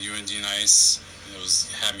you and D-Nice.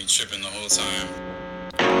 It had me tripping the whole time.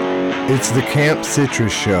 It's the Camp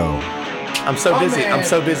Citrus Show. I'm so busy. Man. I'm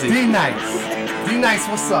so busy. D-Nice,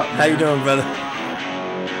 what's up? How you doing, brother? I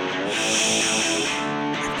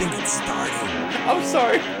think it's starting. I'm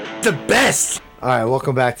sorry. The best. All right,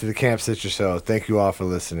 welcome back to the Camp Citrus Show. Thank you all for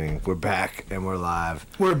listening. We're back and we're live.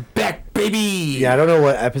 We're back, baby. Yeah, I don't know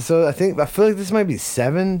what episode. I feel like this might be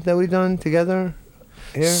 7 that we've done together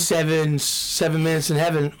here. 7 minutes in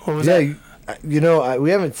heaven. What was that? You know, we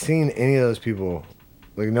haven't seen any of those people.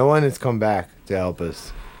 Like, no one has come back to help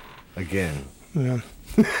us again. Yeah.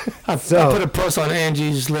 I So- put a post on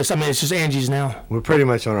Angie's list. I mean, it's just Angie's now. We're pretty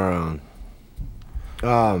much on our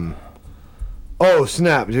own. Oh,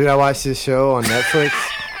 snap, dude. I watched this show on Netflix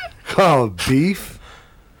called Beef.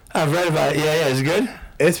 I've read about it. Yeah, it's good.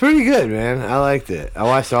 It's pretty good, man. I liked it. I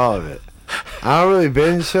watched all of it. I don't really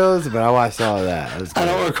binge shows, but I watched all of that. It was I good.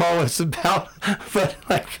 don't recall what it's about, but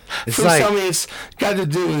like, It's please like- tell me it's got to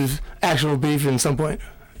do with actual beef at some point.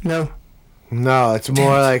 No? No, it's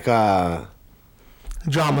more like,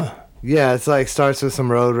 Drama. yeah, it's like starts with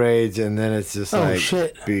some road rage, and then it's just Oh, like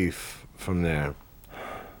shit. beef from there.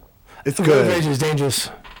 It's Road good. rage is dangerous.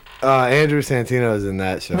 Andrew Santino's in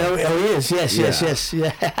that show. No, oh, he is. Yes.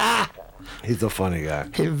 Yeah. He's a funny guy.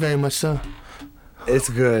 Very much so. It's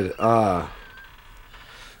good. Can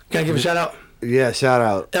I give a shout out? Yeah, shout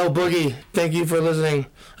out. El Boogie, thank you for listening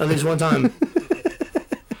at least one time.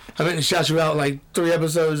 I meant to shout you out like 3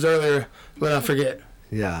 episodes earlier, but I forget.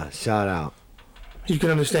 Yeah, shout out. You can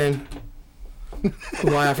understand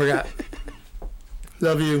why I forgot.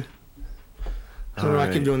 Love you. I don't know why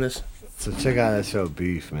I keep doing this. So check out that show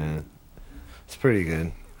Beef, man. It's pretty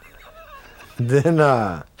good. Then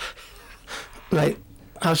Like,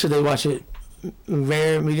 how should they watch it?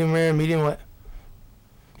 Rare, medium, what?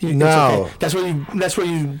 It's No. okay. That's where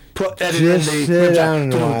you put edit just in the sit rip down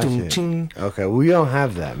and track. watch Dum, dum, it. ching. Okay, we don't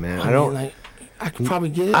have that, man. I don't. Like, I could probably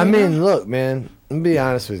get it. I right mean, now. look, man. Let me be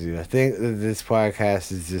honest with you. I think that this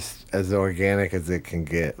podcast is just as organic as it can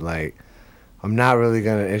get. Like, I'm not really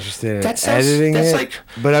interested in That sounds- editing that's it, like-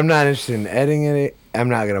 but I'm not interested in editing it. I'm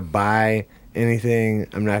not gonna buy anything.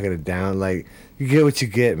 I'm not gonna like. You get what you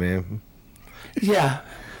get, man. Yeah.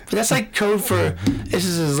 But that's like code for this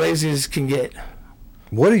is as lazy as it can get.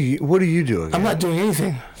 What do you do again? I'm not doing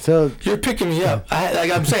anything. So You're picking me up.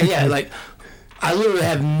 I'm saying, yeah, like, I literally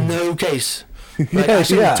have no case. Like, Yeah, I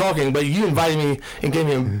shouldn't yeah. be talking, but you invited me and gave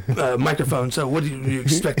me a microphone, so what do you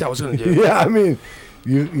expect I was going to do? yeah, I mean,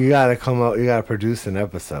 you gotta come up. You gotta produce an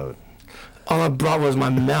episode. All I brought was my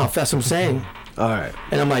mouth, that's what I'm saying. All right.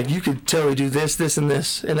 And I'm like, you could totally do this, and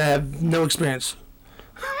this, and I have no experience.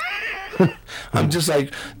 I'm just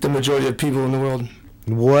like the majority of people in the world.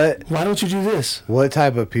 What Why don't you do this?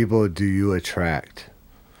 type of people do you attract?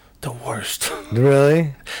 The worst.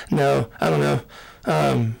 Really? No, I don't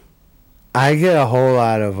know. I get a whole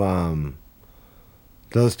lot of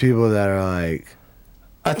those people that are like,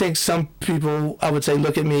 I think some people, I would say,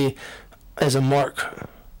 look at me as a mark.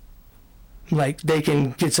 Like, they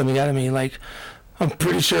can get something out of me. Like, I'm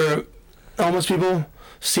pretty sure almost people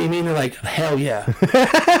see me and they're like, hell yeah.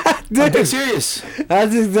 I'm being serious.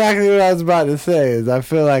 that's exactly what I was about to say. Is I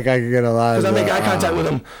feel like I can get a lot of. Because I make eye contact with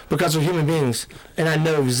them because we're human beings. And I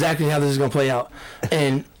know exactly how this is going to play out.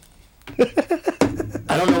 And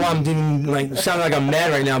I don't know why I'm doing, like, sounding like I'm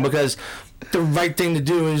mad right now, because the right thing to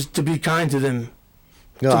do is to be kind to them.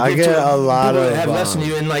 No, To I get get to a lot people of. that have less than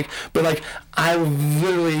you, and like, but like, I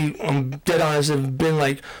literally, I'm dead honest, have been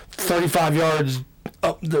like 35 yards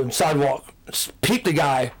up the sidewalk, peep the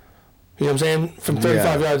guy, you know what I'm saying, from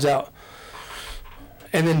 35 Yeah. yards out,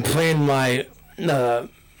 and then plan my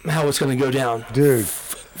how it's gonna go down Dude,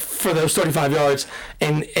 for those 35 yards,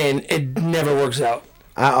 and it never works out.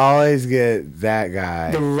 I always get that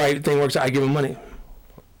guy. The right thing works out. I give him money.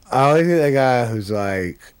 I always get that guy who's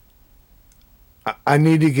like, I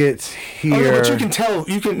need to get here. Oh, yeah, but you can tell.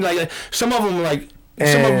 You can like some of them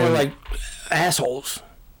are like assholes.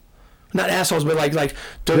 Not assholes, but like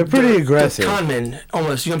They're pretty aggressive. They're con men,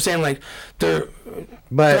 almost. You know what I'm saying? Like they're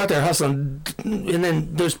out there hustling, and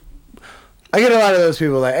then there's I get a lot of those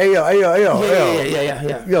people like, hey yo.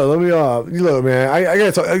 yeah. Yo, let me you look, man. I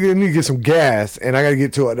gotta talk. I need to get some gas, and I gotta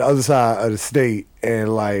get to the other side of the state,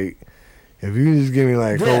 and like, if you can just give me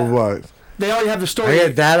like a couple bucks. They already have the story. I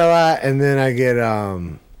get that a lot, and then I get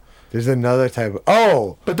there's another type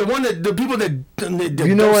of But the people that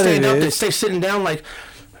You know don't what stand it up, is? that stay sitting down, like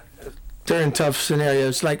they're in tough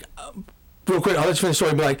scenarios. Like real quick, I'll let you finish the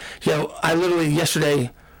story. But like, yo, I literally yesterday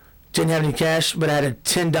didn't have any cash, but I had a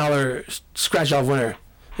 $10 scratch off winner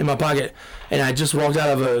in my pocket, and I just walked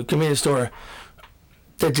out of a convenience store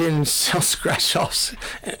that didn't sell scratch offs,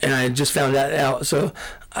 and I just found that out. So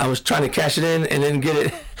I was trying to cash it in and then get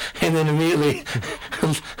it, and then immediately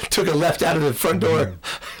took a left out of the front door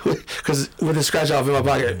because with a scratch off in my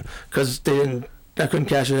pocket because I couldn't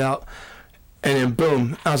cash it out. And then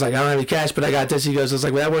boom, I was like, I don't have any cash, but I got this. He goes, I was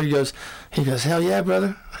like, well, that word? He goes, hell yeah,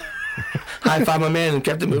 brother. High five my man and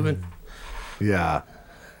kept it moving. Yeah.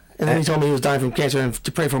 And then he told me he was dying from cancer and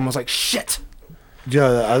to pray for him. I was like, shit.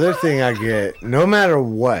 Joe, the other thing I get, no matter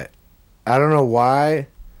what, I don't know why,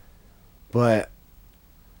 but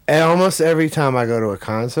almost every time I go to a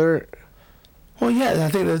concert, Well, yeah, I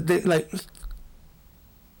think that they, like,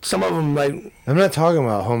 some of them, like, I'm not talking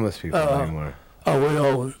about homeless people anymore.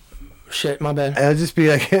 oh, shit, my bad. I'll just be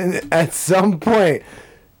like, at some point,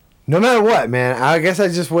 no matter what, man, I guess I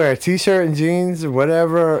just wear a t-shirt and jeans or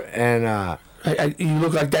whatever, and You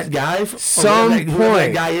look like that guy? Some whoever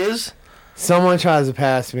point. that guy is? someone tries to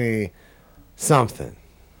pass me something.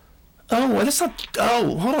 Oh, well, that's not,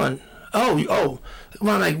 hold on.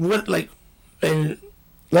 Well, like, what, like, and...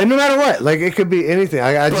 Like, no matter what, like, it could be anything.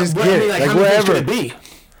 I just get it. Like, how many things whatever. could it be?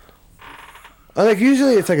 Like,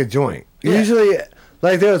 usually it's like a joint. Yeah. Usually,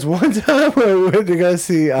 like, there was one time where we went to go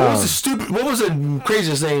see. What was the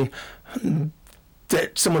craziest thing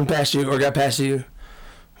that someone passed you or got past you?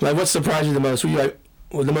 Like, what surprised you the most? Were you like,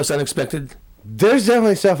 well, the most unexpected? There's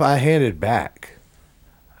definitely stuff I handed back.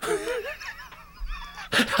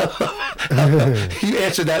 You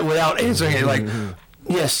answered that without answering it. Like,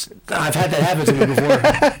 yes, I've had that happen to me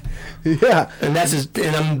before. Yeah. And that's just,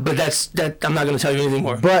 I'm not going to tell you anything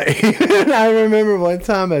more. But even I remember one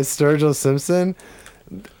time at Sturgill Simpson.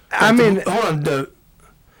 I mean, hold on,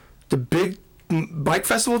 the big bike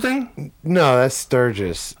festival thing? no, that's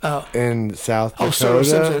Sturgis Oh. in South Oh, Dakota. Sturgill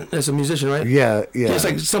Simpson is a musician, right? Yeah. It's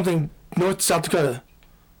like something North South Dakota.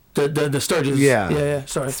 The Sturgis. Yeah. Yeah.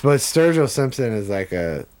 Sorry. But Sturgill Simpson is like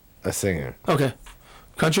a singer. Okay.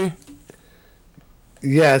 Country.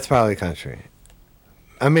 Yeah, it's probably country.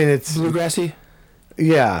 I mean, it's Bluegrassy.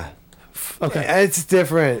 yeah. Okay. It's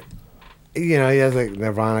different. You know, he has like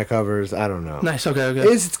Nirvana covers. I don't know. Nice. Okay.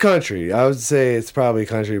 It's country. I would say it's probably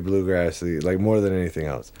country bluegrassy, like more than anything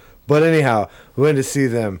else. But anyhow, we went to see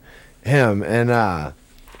him, and I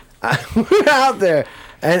went out there,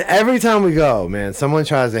 and every time we go, man, someone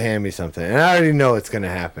tries to hand me something, and I already know it's gonna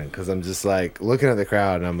happen because I'm just like looking at the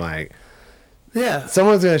crowd, and I'm like, Yeah.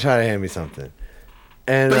 someone's gonna try to hand me something.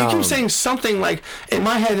 And But you keep saying something like in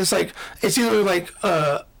my head. It's like it's either like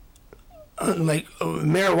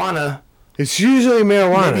marijuana. it's usually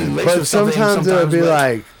marijuana, Maybe laced but with something sometimes it'll sometimes, be but-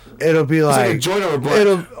 like. It'll be like like a joint or a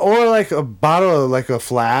blunt. or like a bottle, like a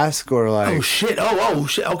flask, or like Oh shit! Oh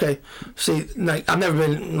shit! Okay. See, like I've never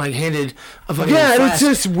been like handed a fucking yeah, flask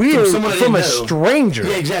it's just weird someone I from didn't a know. stranger.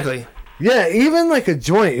 Yeah, exactly. Yeah, even like a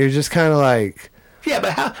joint, you're just kind of like, Yeah,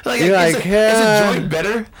 but how? Like, You're is, like, is yeah. a joint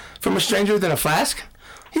better from a stranger than a flask?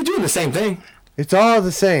 You're doing the same thing. it's all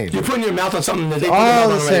the same. You're putting your mouth on something that they put all their mouth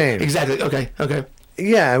the on already. same. Exactly. Okay.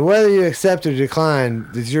 Yeah, whether you accept or decline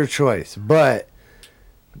is your choice. But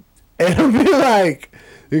it'll be like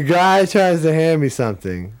the guy tries to hand me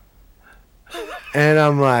something, and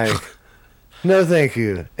I'm like, no, thank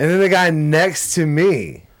you. And then the guy next to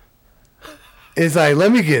me is like,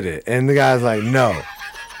 let me get it, and the guy's like, no.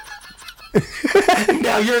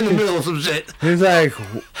 Now you're in the middle of some shit. He's like,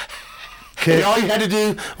 And all you had to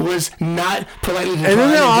do was not politely decline and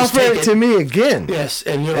then they'll just offer take it to me again. Yes,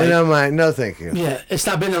 and you're And like, I'm like, no, thank you. yeah, it's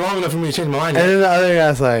not been there long enough for me to change my mind And yet. then the other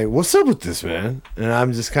guy's like, what's up with this, man? And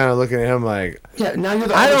I'm just kind of looking at him like, Yeah, now you're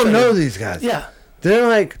the I don't other know side. these guys. Yeah, They're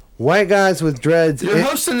like white guys with dreads. You're and,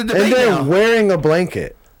 hosting the debate and they're now. wearing a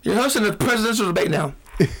blanket. you're hosting a presidential debate now.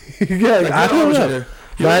 Yeah, Like, I you're don't the know. arbitrator.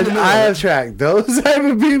 You're But in the middle I of have it. tracked those type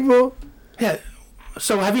of people. Yeah.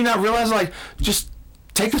 So have you not realized, like, just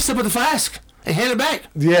take a sip of the flask and hand it back?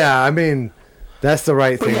 Yeah, I mean, that's the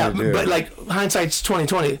right But thing yeah, to do. but like hindsight's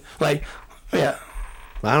 2020. Like, yeah,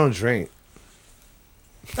 I don't drink.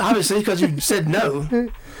 obviously because you said no.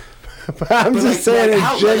 But I'm But just like, saying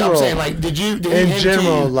how, in general. I'm saying like, did you in hand it to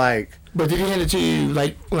general, you, like, but did he hand it to you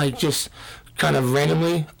like just kind of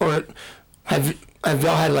randomly, or have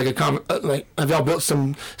y'all had like have y'all built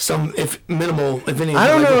some if minimal if any? I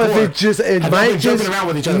don't like, know rapport? if it just it Have y'all might been just joking around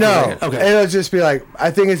with each other. no. For a second? Okay. It'll just be like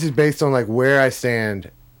I think it's just based on like where I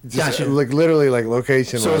stand. Just, Gotcha. like literally like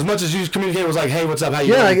location. So wise. as much as you communicate was like, hey, what's up? How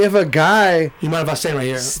you Yeah, doing? like if a guy, You mind if I stand right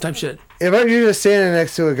here? Type shit. if you're just standing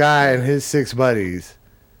next to a guy and his 6 buddies,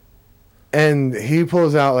 and he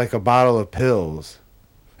pulls out like a bottle of pills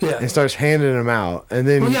Yeah. and starts handing them out, and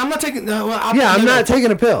then Well, yeah, I'm not taking. I'm not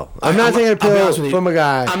taking a pill. I'm not taking a I'll be honest pill with you. from a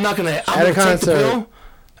guy. I'm not gonna. at I'm a gonna take the concert. pill.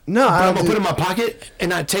 No, But I I'm don't gonna put it do- in my pocket and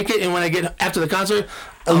not take it. And when I get after the concert,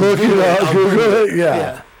 Look it up, I'll Google it,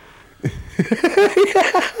 yeah.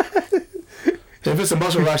 If it's a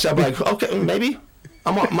muscle rush, I'll be like, okay, maybe.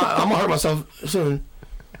 I'm gonna hurt myself soon.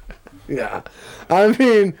 Yeah. I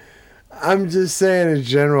mean, I'm just saying in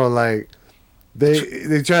general, like,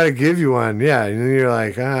 they try to give you one, yeah, and then you're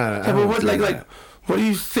like, Yeah, but what, what do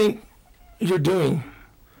you think you're doing?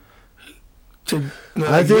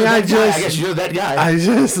 I think I guess you're that guy. I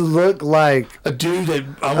just look like a dude that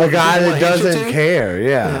a guy that doesn't care,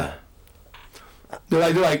 yeah. They're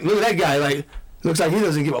like, look at that guy, like, looks like he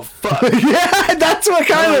doesn't give a fuck. Yeah, that's what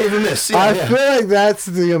kind of. Even this. Yeah, I yeah. feel like that's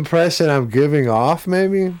the impression I'm giving off,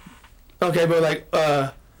 maybe. Okay, but like,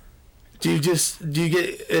 do you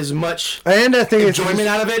get as much And I think enjoyment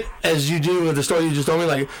out of it as you do with the story you just told me?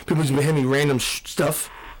 Like, people just hand me random stuff,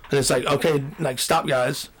 and it's like, okay, like, stop,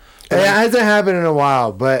 guys. it hasn't happened in a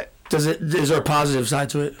while, but Is there a positive side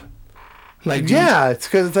to it? Like, yeah, it's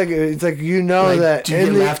because it's like like, that. do you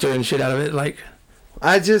get laughter and shit out of it? Like,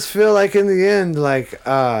 I just feel like in the end, like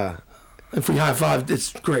if we high five,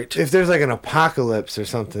 it's great. if there's like an apocalypse or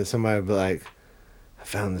something, somebody would be like, "I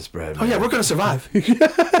found this bread." Oh yeah, we're gonna survive.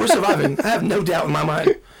 We're surviving. I have no doubt in my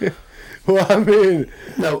mind. Well, I mean,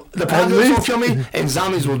 No, the apocalypse least- won't kill me, and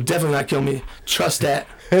zombies will definitely not kill me. Trust that.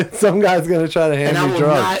 some guy's gonna try to hand And I me will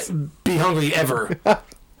drugs. not be hungry ever.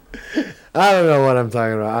 I don't know what I'm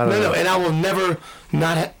talking about. I don't know. No, and I will never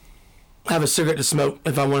not have a cigarette to smoke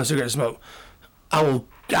if I want a cigarette to smoke.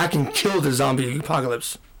 I can kill the zombie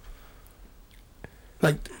apocalypse.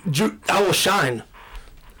 Like, I will shine.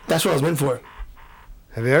 That's what I was meant for.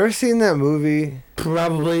 Have you ever seen that movie?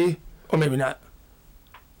 Probably, or maybe not.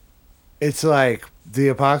 It's like the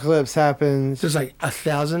apocalypse happens, There's like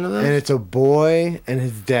 1,000 of those. and it's a boy and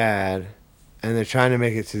his dad, and they're trying to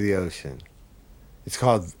make it to the ocean. I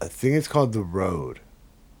think it's called The Road.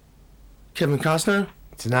 Kevin Costner?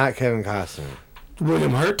 It's not Kevin Costner.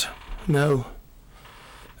 William Hurt? No.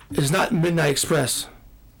 It's not Midnight Express.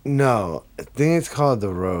 No, I think it's called The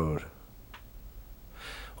Road.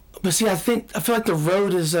 But see, I feel like The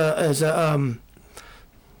Road is the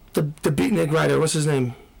beatnik writer. What's his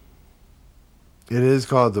name? It is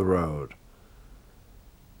called The Road.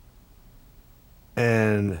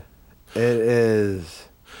 And it is...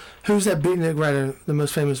 Who's that beatnik writer? The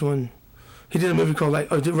most famous one. He did a movie called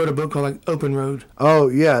wrote a book called like Open Road. Oh,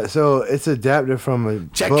 yeah, so it's adapted from a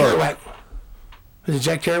Jack book. Kerouac. Is it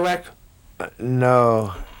Jack Kerouac?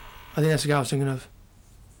 No. I think that's the guy I was thinking of.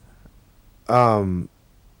 But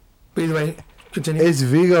But either way, continue. it's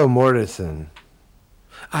Viggo Mortensen.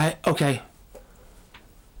 Okay.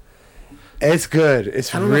 It's good.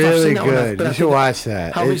 It's I don't know if I've really seen that one, good. but I You should think- watch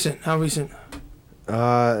that. How recent?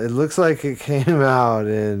 It looks like it came out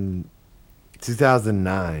in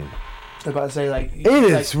 2009. I was about to say like It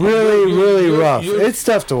is really rough. You're, It's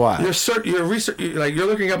tough to watch. you're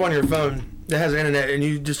looking up on your phone that has the internet, and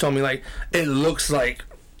you just told me like it looks like.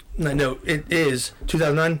 No, it is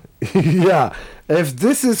 2009. Yeah. If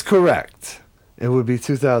this is correct, it would be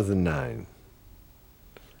 2009.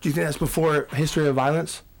 Do you think that's before History of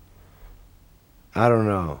Violence? I don't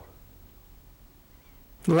know.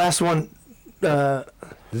 The last one, This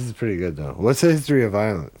is pretty good though. What's the history of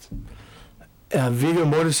violence? Viggo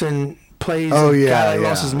Mortensen plays Oh, a yeah, guy that yeah.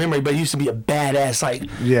 lost his memory, but used to be a badass,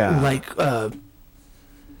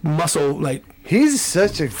 muscle, like He's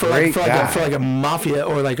such a great guy. for like a mafia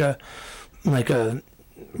or like a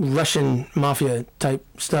Russian mafia type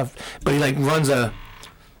stuff. But he like runs he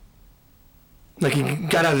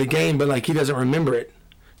got out of the game, but like he doesn't remember it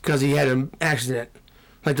because he had an accident,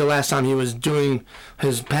 like the last time he was doing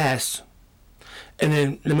his past. And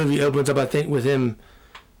then the movie opens up, I think, with him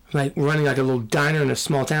like running like a little diner in a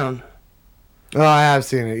small town. Oh, I have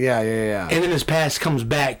seen it. Yeah. And then his past comes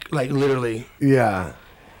back, like literally. Yeah.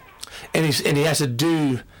 And he has to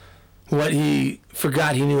do what he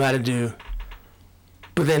forgot he knew how to do.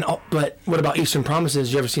 But what about Eastern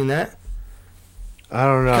Promises? You ever seen that? I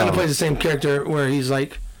don't know. Kind of plays the same character where he's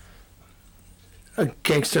like a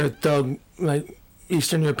gangster thug, like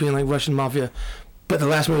Eastern European, like Russian mafia. But the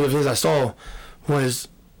last movie of his I saw was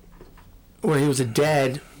where he was a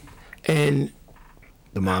dad, and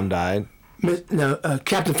The mom died.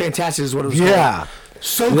 Captain Fantastic is what it was called. Yeah.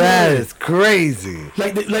 So good. That is crazy.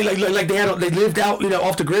 Like they lived out,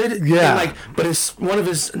 off the grid. Yeah. And but it's one of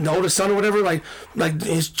the oldest son or whatever. Like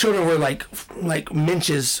his children were like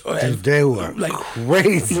minches. Dude, they were like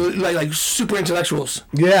crazy. like super intellectuals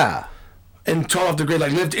Yeah. and taught off the grid.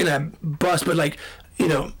 Like lived in a bus, but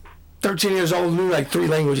 13 years old, knew like 3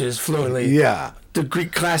 languages fluently. Yeah. The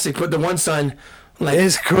Greek classic. But the one son,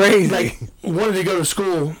 It's crazy. wanted to go to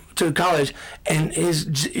school, to college, and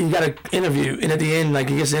he got an interview, and at the end,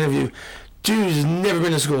 he gets an interview, dude has never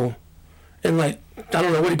been to school, and like I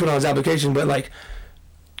don't know what he put on his application, but like,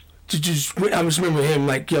 I just remember him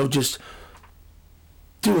like, yo, just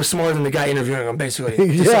dude was smarter than the guy interviewing him, basically.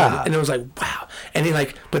 Just Yeah. like, and it was like, wow. And he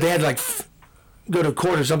like, but they had to like go to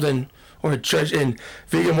court or something or a church, and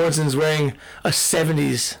Viggo Mortensen's wearing a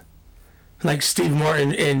 '70s, like Steve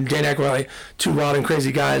Martin and Dan Aykroyd, like two wild and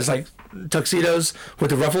crazy guys, like tuxedos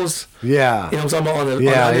with the ruffles. Yeah. You know what I'm talking about on the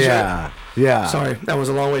Yeah, undershirt? yeah, yeah. Sorry, that was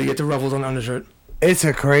a long way to get the ruffles on the undershirt. It's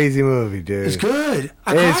a crazy movie, dude. It's good.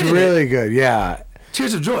 I It's cried in really it. good. Yeah,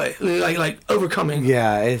 Tears of joy, like overcoming.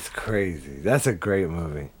 yeah. It's crazy. That's a great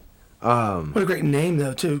movie. What a great name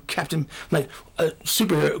though, too. Captain, like a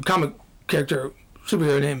superhero comic character,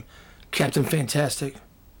 superhero name, Captain Fantastic.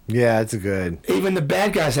 Yeah, it's a good. Even the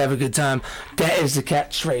bad guys have a good time. That is the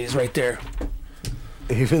catchphrase right there.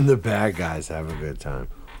 Even the bad guys have a good time.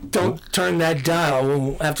 Don't turn that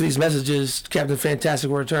dial. After these messages, Captain Fantastic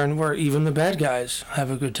will return, where even the bad guys have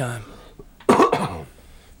a good time.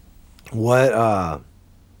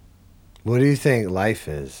 What do you think life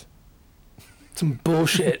is? Some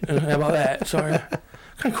bullshit. How about that? Sorry. What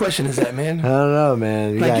kind of question is that, man? I don't know,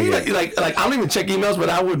 man. You Like, gotta you, get- like I don't even check emails, but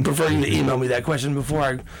I would prefer you to email me that question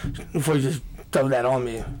before you just throw that on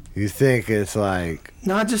me. you think it's like,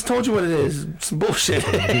 No, I just told you what it is. It's some bullshit.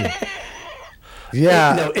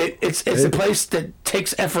 yeah, No, it's a place that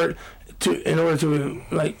takes effort in order to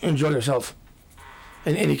like enjoy yourself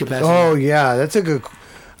in any capacity. oh yeah, that's a good.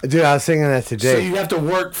 Dude, I was thinking that So today. you have to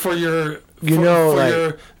work for your. You know,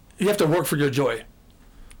 like- you have to work for your joy,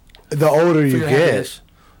 The older for you your get, happiness.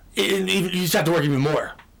 You just have to work even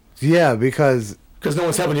more yeah, because because no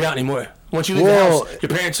one's helping you out anymore. Once you leave Well- the house, your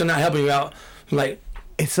parents are not helping you out. Like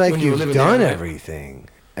it's like when you were you've living done there, right? everything.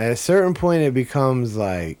 At a certain point, it becomes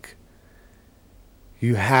like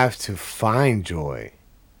you have to find joy.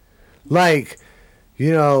 Like,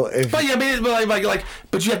 you know, if But yeah, I mean,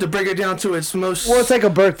 but you have to break it down to its most. well, it's like a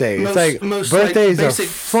birthday. It's like birthdays are basic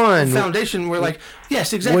fun foundation. Where like,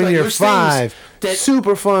 yes, exactly. when like, you're there's things 5. that,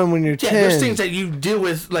 Super fun when you're yeah, 10. there's things that you deal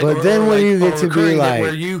with, like, But then when like, you get are to be, recurring that like,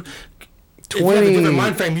 where you, if you 20 have a different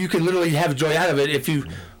mind frame, you can literally have joy out of it if you,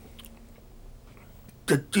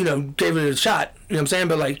 gave it a shot. You know what I'm saying?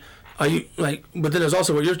 But like, are you like? But then there's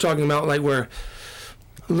also what you're talking about, like where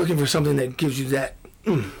looking for something that gives you that.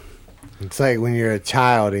 It's like when you're a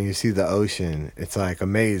child and you see the ocean, it's like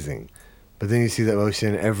amazing. But then you see the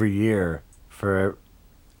ocean every year for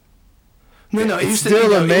No, it It's used to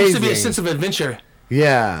still be. It used to be a amazing. sense of adventure,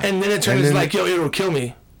 yeah. and then it turns then- like, yo, it'll kill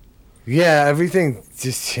me. yeah, everything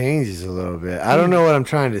just changes a little bit. I don't know what I'm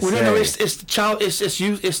trying to Well, say. no, it's the child. It's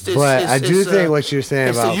youth. It's but I do think what you're saying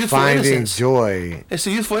it's the about youthful finding innocence. joy. It's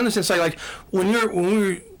the youthful innocence. Like when we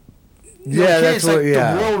were Yeah, that's kids, what. like,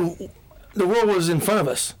 Yeah, the world was in front of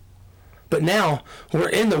us, but now we're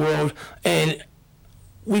in the world and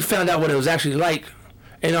we found out what it was actually like,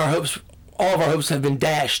 and all of our hopes have been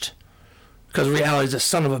dashed because reality is a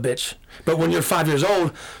son of a bitch. But when you're 5 years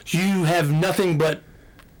old, you have nothing but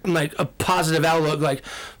like a positive outlook, like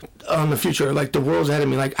on the future, like the world's ahead of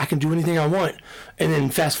me, like I can do anything I want. And then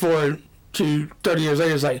fast forward to 30 years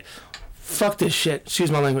later, it's like, fuck this shit. Excuse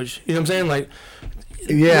my language. You know what I'm saying? Like,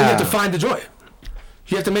 you have to yeah, find the joy.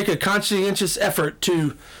 You have to make a conscientious effort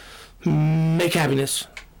to make happiness.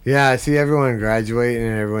 yeah. I see everyone graduating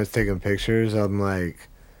and everyone's taking pictures. I'm like,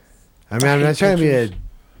 I mean, I'm not trying to be a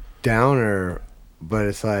downer, but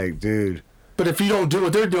it's like, dude. But if you don't do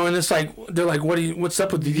what they're doing, it's like they're like, what's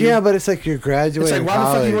up with you? Yeah, but it's like you're it's graduating like, why the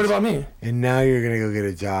fuck are you worried college, about me? and now you're gonna go get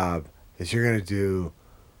a job that you're gonna do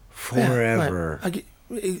Yeah, forever. like,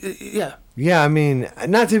 yeah. Yeah, I mean,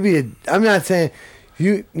 not to be I'm not saying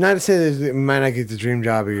you. Not to say that you might not get the dream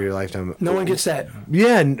job of your lifetime. No one gets that.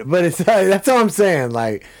 Yeah, but it's that's all I'm saying.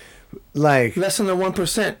 Like, Less than the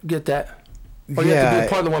 1% get that. Or you have to be yeah. a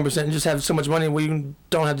part of the 1% and just have so much money where you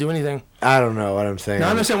don't have to do anything. I don't know what I'm saying. No,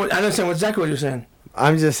 I understand exactly what you're saying.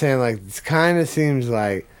 I'm just saying, like, it kind of seems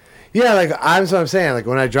like, yeah, like that's what I'm saying. Like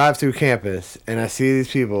when I drive through campus and I see these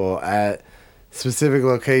people at specific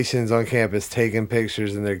locations on campus taking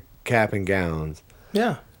pictures in their cap and gowns.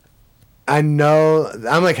 Yeah. I know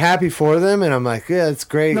I'm like happy for them, and I'm like, yeah, it's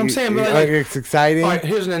great. No, I'm saying, but like, it's exciting. All right,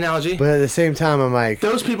 here's an analogy. But at the same time, I'm like,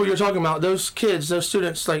 Those people you're talking about, those kids, those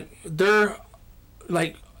students, like they're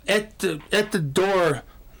like at the door,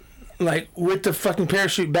 like with the fucking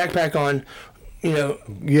parachute backpack on, you know,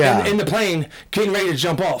 Yeah. in the plane, getting ready to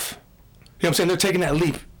jump off. You know what I'm saying? They're taking that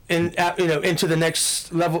leap into the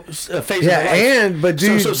next level phase. yeah, of their life. but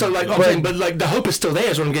dude, so like I'm saying, but like the hope is still there.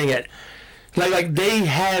 Is what I'm getting at. Like they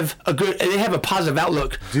have a positive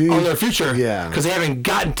outlook Dude, on their future. yeah. Because they haven't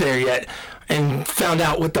gotten there yet and found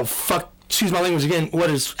out what the fuck excuse my language again, what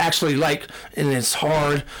it's actually like, and it's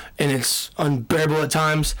hard and it's unbearable at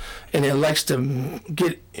times, and it likes to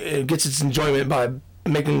gets its enjoyment by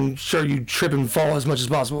making sure you trip and fall as much as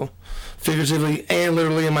possible, figuratively and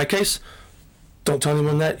literally in my case. Don't tell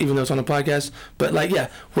anyone that, even though it's on the podcast. But like, yeah,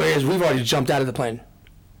 whereas we've already jumped out of the plane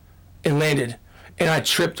and landed, and I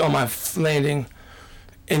tripped on my landing,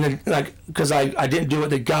 and then, like, because I didn't do it,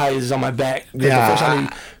 the guy is on my back. Yeah.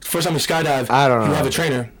 The first time you skydive, I don't know. you have a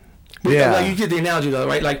trainer. Yeah. Like, you get the analogy though,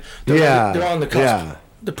 right? Like, they're, Yeah. they're on the cusp, Yeah.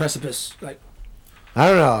 the precipice. Like, I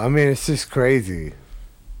don't know. I mean, it's just crazy.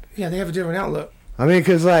 yeah, they have a different outlook. I mean,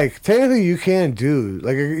 because, like, technically you can do,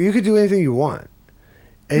 like, you could do anything you want.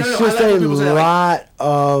 It's No, I just like a when people say, like, lot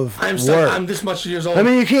of work. I'm this much years old. I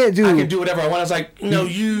mean, you can't do... I can do whatever I want. I was like, no,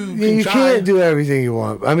 you try. can't do everything you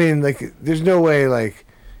want. I mean, like, there's no way, like,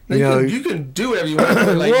 You can do whatever you want.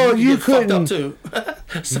 But, like, Well, you you can get fucked couldn't-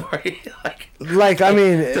 up too. Sorry. like, I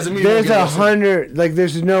mean, Doesn't mean there's you won't get 100... Like,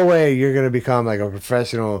 there's no way you're going to become, like, a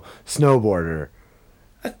professional snowboarder.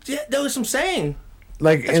 Yeah, that was what I'm saying.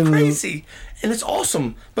 Like, It's crazy. And it's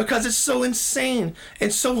awesome because it's so insane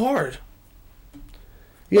and so hard.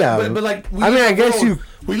 Yeah. But like, I mean, I guess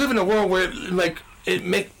we live in a world where like it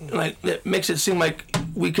makes it seem like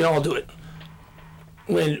we can all do it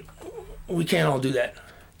when we can't all do that.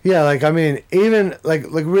 Yeah, like, I mean, even, like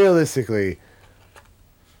realistically,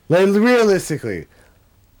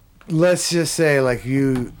 let's just say, like,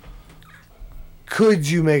 could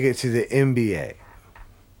you make it to the NBA?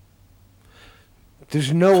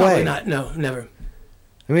 There's no Probably way. not. No, never.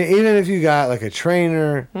 I mean, even if you got, like, a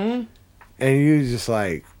trainer, Hmm? and you just,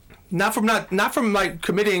 like... Not from like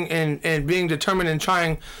committing and being determined and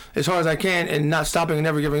trying as hard as I can and not stopping and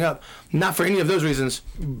never giving up. Not for any of those reasons.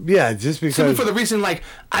 Yeah, just because... Simply for the reason like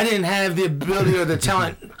I didn't have the ability or the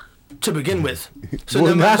talent to begin with. So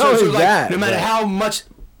Well, not only like, that, no matter but- how much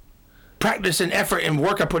practice and effort and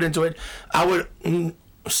work I put into it, I would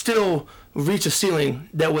still reach a ceiling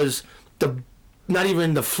that was not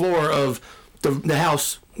even the floor of the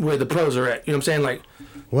house where the pros are at. You know what I'm saying? Like,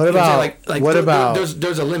 What you know about... what I'm saying? what about...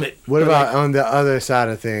 there's a limit. what But, about like, on the other side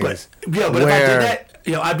of things? but if I did that,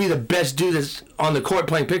 I'd be the best dude that's on the court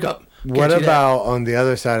playing pickup. What Guarantee that. about on the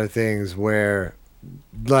other side of things where,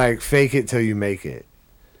 like, fake it till you make it?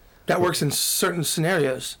 That works in certain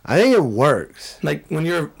scenarios. I think it works. Like when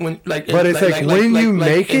But it's like when you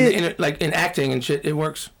make it- like in acting and shit, it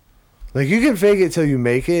works. Like, you can fake it till you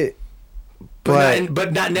make it,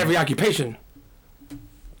 But not in every occupation.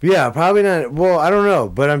 yeah, probably not. Well, I don't know,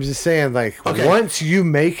 but I'm just saying, like, Okay. once you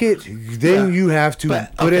make it, then Yeah. you have to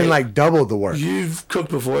But, put in, okay. like, double the work. You've cooked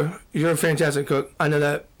before. You're a fantastic cook. I know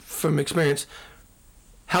that from experience.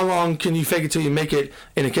 How long can you fake it till you make it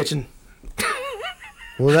in a kitchen?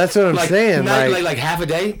 Well, that's what I'm Like saying. not, Like, like half a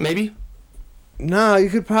day, maybe. no, you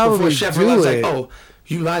could Before probably a chef do realizes it. like, oh,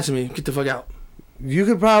 you lied to me. Get the fuck out. You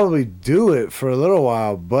could probably do it for a little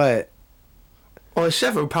while, but Well, a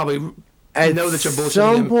chef would probably at know that you're bullshitting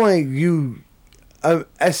some him. point,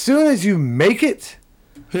 as soon as you make it,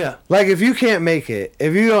 Yeah. like, if you can't make it,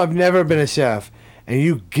 if you have never been a chef and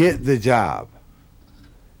you get the job,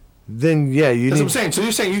 then yeah, you That's what I'm need. saying. So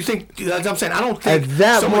you're saying you think? That's what I'm saying. I don't think At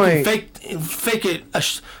that someone point- can fake it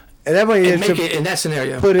At that point, you and have make to it in that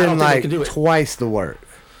scenario. put I in don't think they like can do it. twice the work.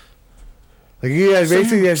 Like, you guys So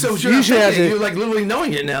basically have so to, you're you not should have faking it, to. You're like literally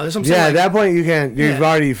knowing it now. That's what I'm Yeah, saying. at that point you can. You've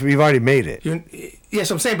Yeah. already made it. Yes,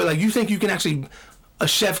 I'm saying, but like you think you can actually, a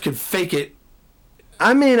chef could fake it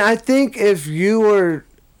I mean, I think if you were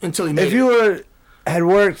until he made if it. you had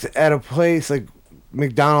worked at a place like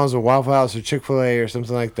McDonald's or Waffle House or Chick-fil-A or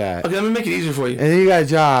something like that, Okay, let me make it easier for you. and then you got a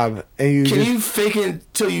job and you Can just you fake it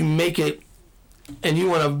until you make it, and you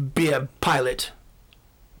want to be a pilot?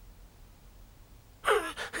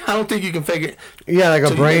 I don't think you can fake it. yeah, like a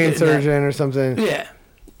till you make brain it in that- surgeon or something. Yeah.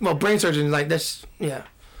 Well, brain surgeon, like that's yeah.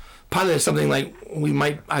 Pilot is something like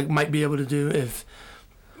I might be able to do if.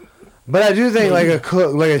 But I do think like a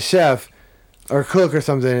cook, like a chef or cook or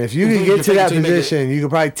something, if you Mhm, could you get can to fake it that till you make it. position, you could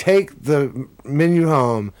probably take the menu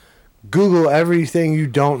home, Google everything you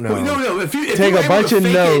don't know. Well, no. If you Take were a able bunch to of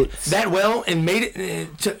fake notes. it that well and made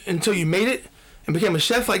it until you made it and became a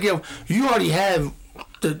chef, like you already have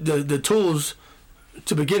the tools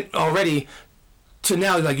to begin already. To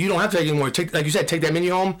now, like you don't have to take it anymore. Like you said, take that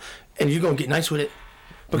menu home, and you're gonna get nice with it,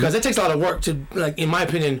 because it takes a lot of work to, like, in my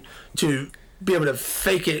opinion, to be able to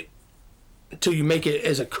fake it until you make it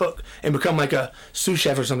as a cook and become like a sous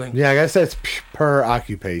chef or something. Yeah, I guess that's per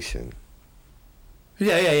occupation.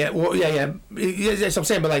 Yeah. Well, yeah. That's what I'm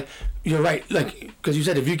saying. But like, you're right. Like, because you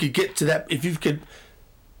said if you could get to that, if you could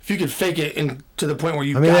fake it and to the point where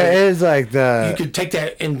you I mean, got there it, is like you the could take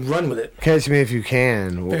that and run with it. Catch Me If You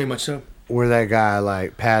Can, Very much so. where that guy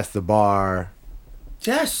like passed the bar.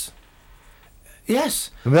 Yes.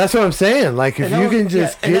 Yes. I mean, that's what I'm saying. Like, if you can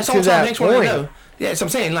just get to that point. Yeah, that's what I'm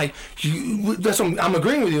saying. Like, that's what I'm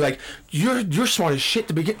agreeing with you. Like, you're smart as shit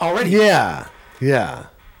to begin already. Yeah. Yeah.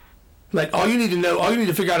 Like, all you need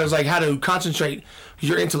to figure out is like how to concentrate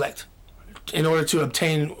your intellect in order to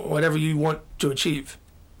obtain whatever you want to achieve.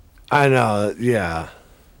 I know. Yeah.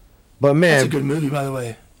 But man, That's a good movie, by the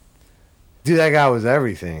way. dude, that guy was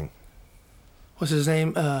everything. What's his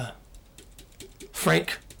name?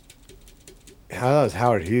 Frank. How that was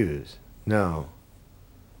Howard Hughes? No.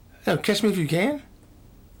 No, Catch Me If You Can.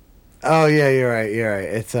 Oh yeah, you're right. You're right.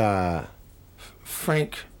 It's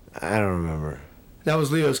Frank. I don't remember. That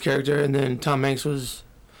was Leo's character, and then Tom Hanks was.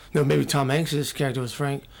 No, maybe Tom Hanks' character was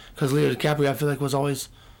Frank, because Leo DiCaprio, I feel like, was always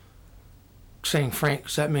saying Frank.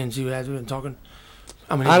 So that means you had been talking.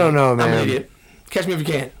 I don't know, man. I'm an idiot. Catch Me If You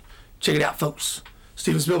Can. Check it out, folks.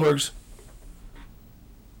 Steven Spielberg's.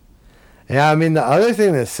 Yeah, I mean the other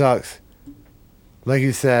thing that sucks, like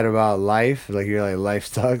you said about life, like you're like life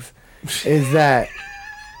sucks, is that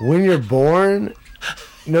when you're born,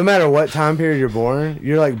 no matter what time period you're born,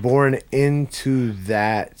 you're like born into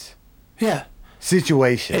that Yeah.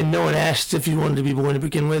 situation. And no one asked if you wanted to be born to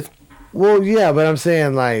begin with. Well, yeah, but I'm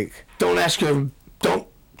saying like, Don't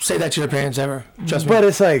say that to your parents ever. Trust me. but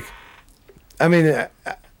it's like, I mean,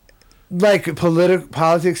 like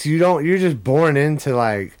politics, you're just born into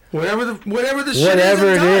like whatever the shit whatever is at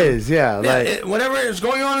the it time. is, yeah, Yeah, like whatever is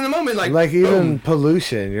going on in the moment, like even boom.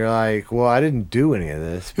 pollution. You're like, well, I didn't do any of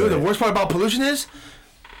this. You know but- what the worst part about pollution is?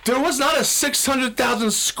 There was not a 600,000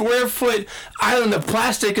 square foot island of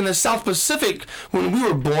plastic in the South Pacific when we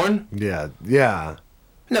were born. Yeah, yeah.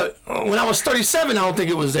 No, when I was 37, I don't think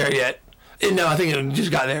it was there yet. No, I think it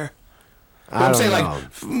just got there. But I I'm don't saying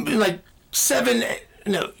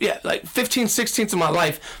know. like 15, 16ths of my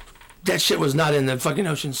life, that shit was not in the fucking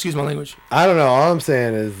ocean. Excuse my language. I don't know. All I'm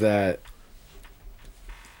saying is that,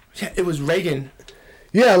 Yeah, it was Reagan.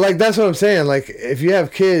 yeah, like that's what I'm saying. Like if you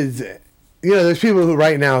have kids, you know, there's people who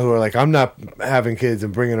right now who are like, I'm not having kids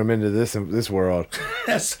and bringing them into this world,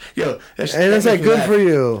 And and it's like good for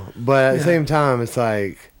you, but at the same time, it's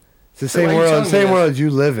like it's the So same why are you world, telling me same this? world you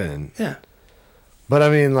live in. Yeah, But I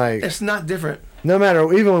mean, like, it's not different. no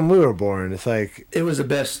matter, even when we were born, it's like, It was the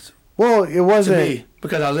best well, it to wasn't. me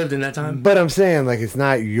because I lived in that time. But I'm saying, like, it's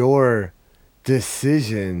not your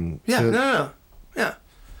decision Yeah, to, no. Yeah,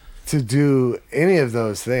 to do any of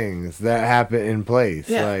those things that happen in place.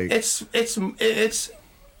 yeah. Like, It's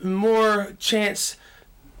more chance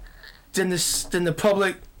than the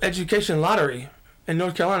public education lottery in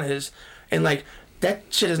North Carolina is, and like that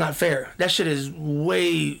shit is not fair. That shit is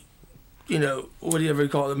way, what do you ever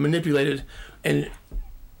call it, manipulated, and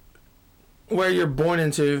where you're born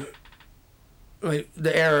into, like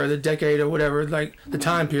the era, the decade, or whatever, like the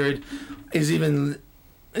time period, is even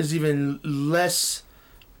less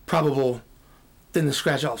probable than the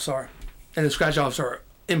scratch offs are, and the scratch offs are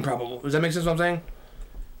improbable. Does that make sense? What I'm saying?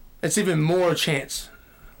 It's even more chance.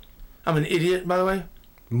 I'm an idiot, by the way.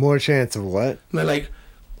 more chance of what?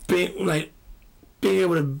 Being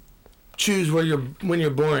able to choose when you're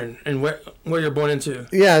born and where you're born into.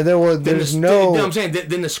 Yeah, there's no. I'm saying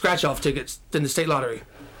then the scratch off tickets, then the state lottery.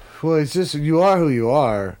 Well, it's just you are who you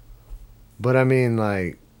are, but I mean,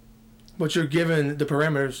 like, But you're given the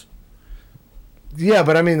parameters. yeah,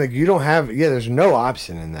 but I mean, like, you don't have. Yeah, there's no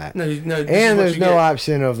option in that, No, this is what and there's you no get.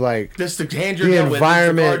 option of like This the hand you're the dealt with, this the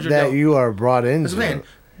environment card you're that dealt. you are brought That's what I'm into,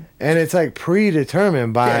 saying. and it's like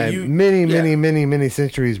predetermined by Yeah, many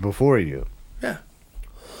centuries before you. Yeah.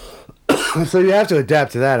 So you have to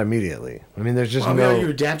adapt to that immediately. I mean, there's just Well, I mean, no. are you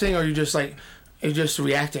adapting, or are you just you're just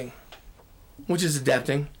reacting? Which is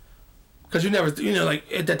adapting? Because you never, like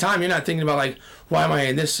at the time, you're not thinking about like, why am I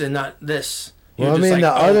in this and not this? You're Well, I just mean,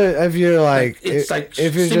 like, the oh, other, if you're like, it's like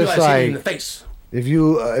if you're stimuli just hitting you in the like, face. if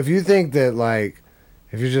you think that like,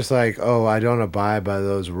 if you're just like, oh, I don't abide by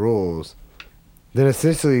those rules, then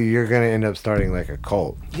essentially you're gonna end up starting like a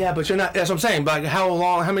cult. Yeah, but you're not. That's what I'm saying. But like,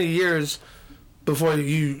 how many years before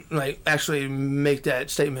you like actually make that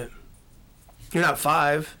statement? You're not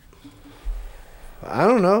 5. I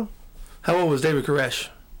don't know. How old was David Koresh?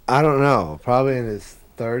 I don't know. Probably in his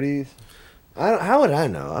 30s. How would I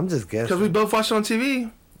know? I'm just Because guessing. we both watched it on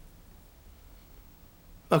TV.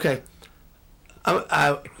 Okay. The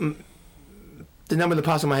number that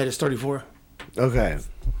pops in my head is 34. Okay.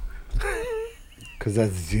 Because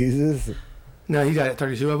that's Jesus. No, he died at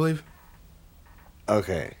 32, I believe.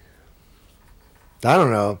 Okay. I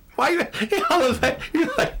don't know. Why you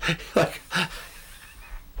like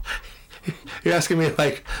you're asking me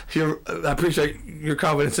like I appreciate your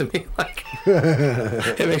confidence in me. Like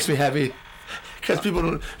it makes me happy because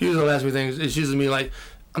people usually don't ask me things. It's usually me like,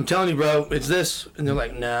 I'm telling you, bro, it's this, and they're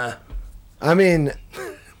like, nah. I mean,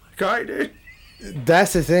 All right, dude.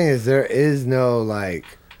 that's the thing is there is no like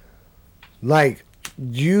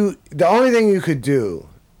you. The only thing you could do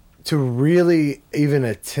to really even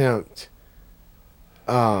attempt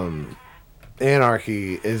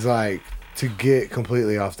anarchy is like to get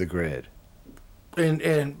completely off the grid.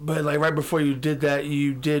 But like right before you did that,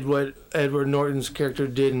 you did what Edward Norton's character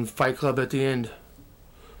did in Fight Club at the end,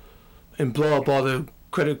 and blow up all the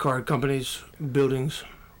credit card companies' buildings.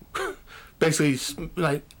 Basically,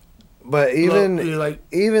 like. But even You're like,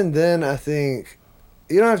 even then, I think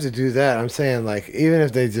you don't have to do that. I'm saying like even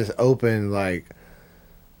if they just open like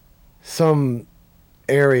some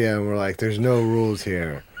area and we're like, there's no rules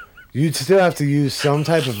here, you'd still have to use some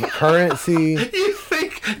type of currency. you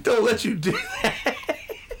think they'll let you do that?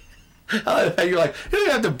 You're like, you don't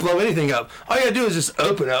have to blow anything up. All you gotta do is just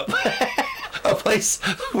open up a place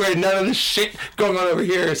where none of the shit going on over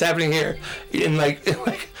here is happening here. And like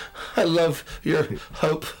I love your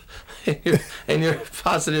hope and your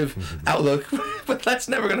positive outlook, but that's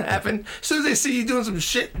never gonna happen. As soon as they see you doing some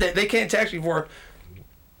shit that they can't tax you for,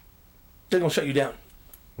 they're gonna shut you down.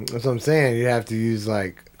 That's what I'm saying. You have to use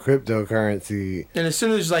like cryptocurrency. And as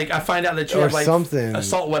soon as like I find out that you Or have like something.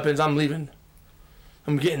 assault weapons, I'm leaving.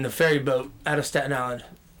 I'm getting the ferry boat out of Staten Island.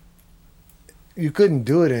 You couldn't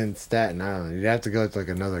do it in Staten Island. You'd have to go to like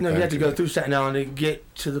another No, country. you have to go through Staten Island to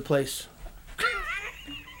get to the place.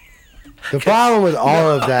 The problem with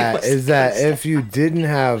all of that was is that if you didn't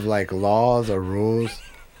have like laws or rules,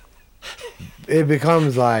 it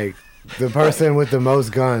becomes like the person with the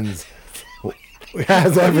most guns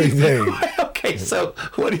has everything. Okay, so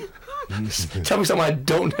what do you... Tell me something I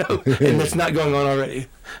don't know and that's not going on already.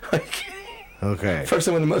 Like, Okay.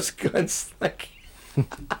 person with the most guns, like...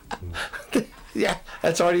 yeah,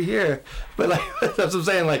 that's already here. But like, that's what I'm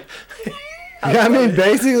saying, like... Yeah, I mean,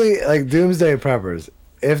 basically, like doomsday preppers.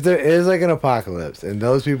 If there is like an apocalypse and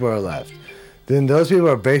those people are left, then those people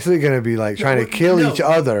are basically going to be like trying to kill No. each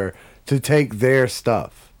other to take their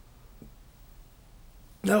stuff.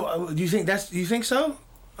 No, do you think so?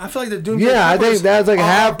 I feel like the doomsday Yeah, I think preppers that's like are,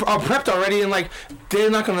 half. are prepped already, and like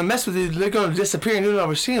they're not going to mess with you. They're going to disappear, and you'll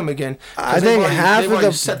never see them again. 'Cause I think half they've of already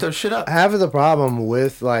the set their shit up. half of the problem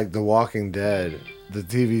with like The Walking Dead, the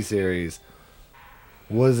TV series,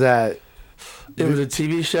 was that It was a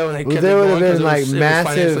TV show, and they kept there it would going have 'cause been it like was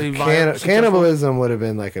massive financially successful. cannibalism would have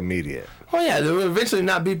been like immediate. Oh yeah, there would eventually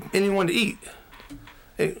not be anyone to eat.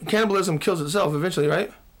 Cannibalism kills itself eventually,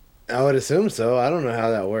 right? I would assume so. I don't know how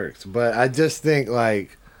that works, but I just think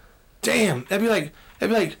like Damn, that'd be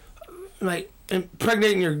like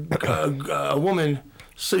impregnating your a woman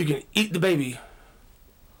so you can eat the baby.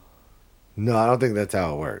 no, I don't think that's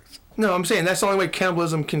how it works. No, I'm saying that's the only way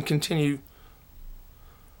cannibalism can continue.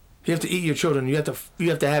 You have to eat your children. You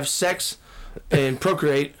have to have sex and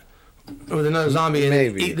procreate with another zombie and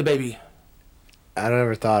Maybe. eat the baby. I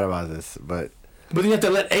never thought about this, but But you have to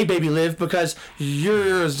let a baby live because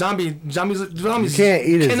you're a zombie. Zombies you can't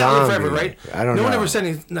eat a cannot live zombie. forever, right? I don't know. No one ever said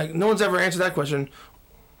anything. Like no one's ever answered that question.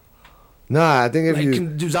 no, I think if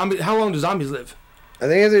Like, how long do zombies live? I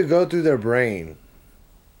think if they go through their brain,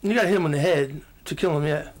 You gotta hit them in the head to kill them,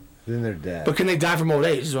 yeah. then they're dead. But can they die from old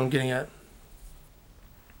age? Is what I'm getting at.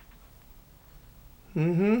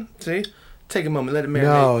 See, take a moment, let it marinate.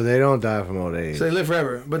 No, they don't die from old age. So they live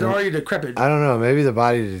forever, but they're already decrepit. I don't know. Maybe the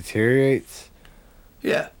body deteriorates.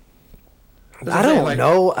 Yeah. That's what I I'm saying, don't like,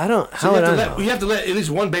 know. I don't. So How you would have, I to know? let, you have to let at least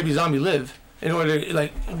one baby zombie live in order to,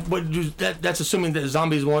 like, that's assuming that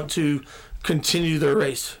zombies want to continue their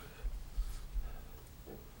race.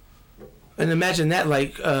 And imagine that,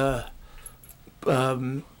 like,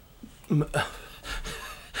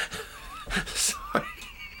 sorry,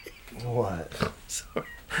 What? sorry.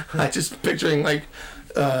 I just picturing like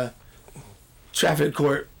traffic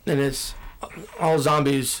court, and it's all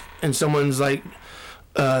zombies, and someone's like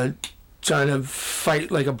trying to fight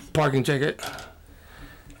like a parking ticket,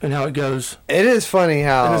 and how it goes. It is funny And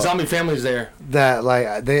how the zombie family's there. that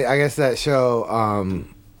like they. I guess that show,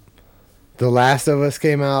 The Last of Us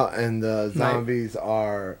came out, and the zombies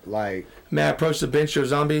are like. May I approach the bench or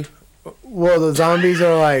zombie? Well, the zombies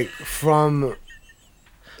are like from.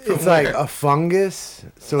 It's like where? a fungus.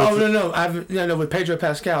 So Oh it's, no, with Pedro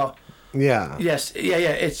Pascal. yeah. Yes, yeah.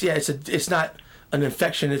 It's not an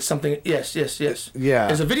infection. It's something. Yes. Yeah.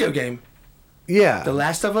 It's a video game. Yeah. The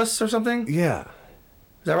Last of Us or something. Is Yeah.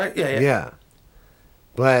 that right? Yeah. Yeah.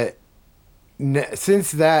 But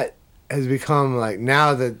since that has become like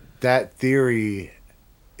now that theory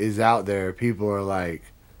is out there, people are like,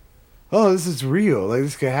 "Oh, this is real. Like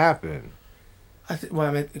this could happen." Well,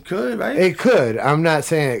 I mean, it could, right? It could. I'm not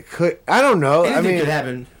saying it could. I don't know. Anything I mean, could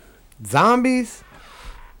happen. zombies.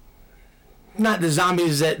 Not the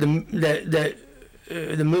zombies that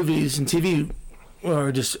the movies and TV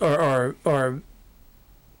are just are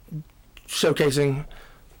showcasing,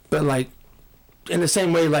 but like in the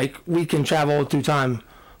same way, like we can travel through time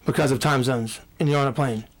because of time zones, and you're on a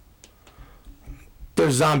plane.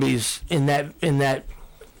 There's zombies in that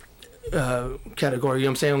category. You know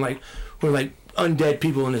what I'm saying? Like we're like undead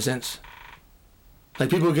people in a sense. Like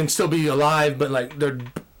people can still be alive, but like their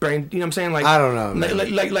brain. You know what I'm saying? Like I don't know, man.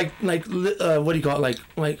 Like what do you call it?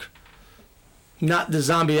 Like not the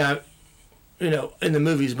zombie in the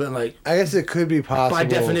movies, but like I guess it could be possible. by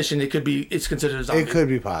definition, it's considered a zombie. It could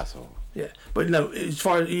be possible. Yeah, but no. As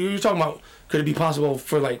far as you're talking about, could it be possible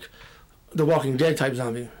for like the Walking Dead type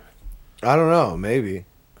zombie I don't know. Maybe.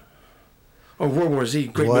 or World War Z?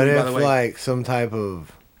 Great What movie, by if the way. like some type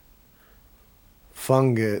of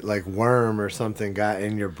fungus, like worm or something, got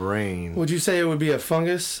in your brain? Would you say it would be a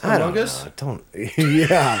fungus? I Among don't Us? know. Don't.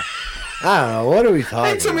 Yeah. I don't know. What are we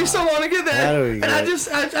talking? It took me about? so long to get that, How do we and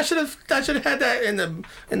get- I should have had that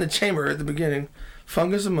in the chamber at the beginning.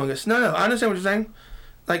 Fungus Among Us. No, I understand what you're saying.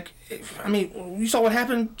 Like, I mean, you saw what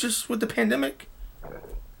happened just with the pandemic.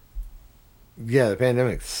 Yeah, the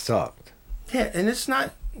pandemic sucked. Yeah, and it's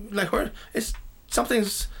not like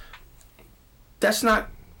that's not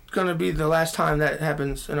gonna be the last time that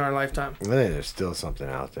happens in our lifetime. I think there's still something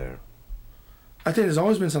out there. I think there's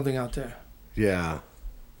always been something out there. Yeah.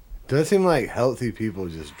 Does seem like healthy people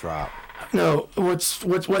just drop. No, what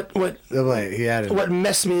Like he had. what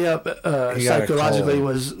messed me up He got a psychologically cold.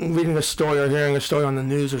 was reading a story or hearing a story on the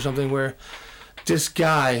news or something where this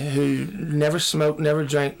guy who never smoked, never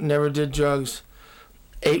drank, never did drugs,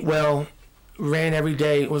 ate well, ran every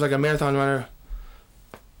day, was like a marathon runner,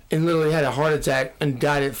 and literally had a heart attack and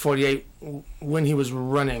died at 48 when he was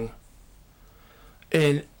running.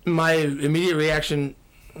 And my immediate reaction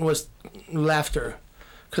was laughter,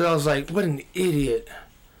 because I was like, what an idiot.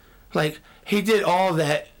 Like, he did all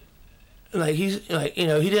that. Like, he's like, he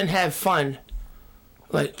didn't have fun.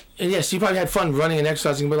 Like, and yes, he probably had fun running and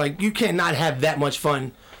exercising, but like, you can't not have that much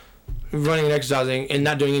fun running and exercising and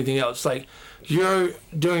not doing anything else. Like, you're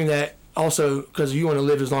doing that also because you want to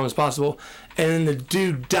live as long as possible. And then the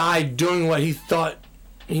dude died doing what he thought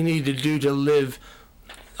he needed to do to live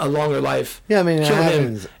a longer life. Yeah, I mean, it Killed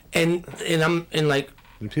happens. him. And like,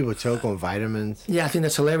 When people choke on vitamins. yeah, I think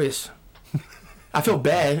that's hilarious. I feel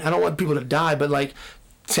bad. I don't want people to die, but like,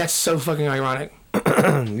 that's so fucking ironic.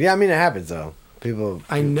 Yeah, I mean, it happens though. People.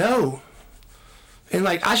 I know. And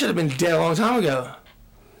like, I should have been dead a long time ago.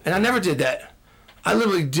 And I never did that. I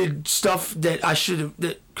literally did stuff that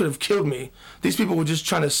that could have killed me. These people were just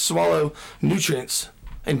trying to swallow nutrients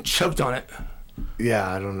and choked on it. Yeah,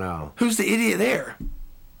 I don't know. Who's the idiot there?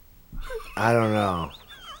 I don't know.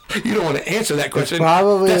 You don't want to answer that question.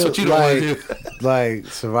 Probably That's what you don't want to do. like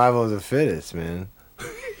survival of the fittest, man.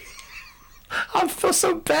 I feel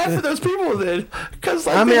so bad for those people then, because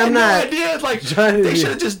like, I mean, they had I'm no not idea. Like, trying to they be- should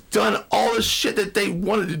have just done all the shit that they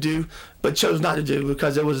wanted to do, but chose not to do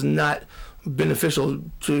because it was not beneficial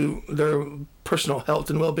to their personal health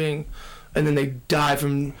and well-being, and then they die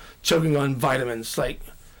from choking on vitamins. Like,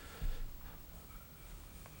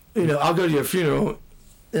 I'll go to your funeral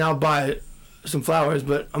and I'll buy some flowers,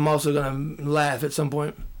 but I'm also gonna laugh at some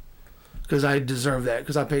point because I deserve that,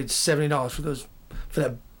 because I paid $70 for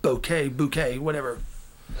that bouquet, whatever.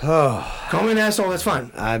 Oh, Call me an asshole, that's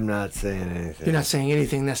fine. I'm not saying anything. You're not saying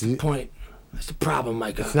anything, that's the point. That's the problem,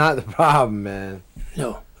 Micah. It's not the problem, man.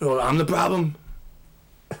 No, I'm the problem.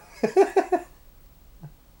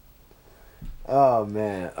 Oh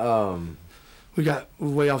man. We got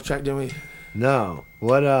way off track, didn't we? No.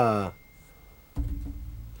 What?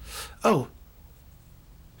 Oh,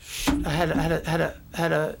 shoot, I had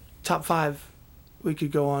a top 5 we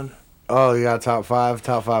could go on. Oh, you got top 5.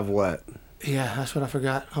 Top 5 what? Yeah, that's what I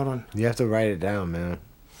forgot. Hold on. You have to write it down, man.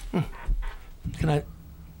 Can I?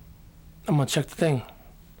 I'm gonna check the thing.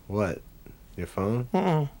 What? Your phone?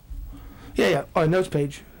 Yeah. Oh, notes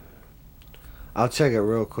page. I'll check it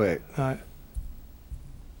real quick. All right.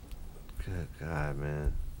 Good God,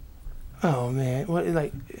 man. Oh man, what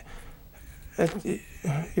like?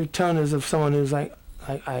 Your tone is of someone who's like,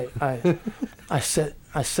 I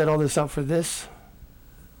set all this up for this.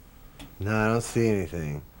 No, I don't see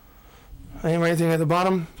anything. I ain't write anything at the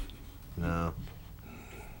bottom. No.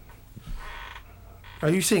 Are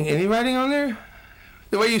you seeing any writing on there?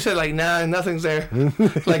 The way you said, like, nah, nothing's there.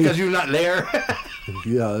 Like, because you're not there.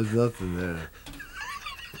 Yeah, there's nothing there.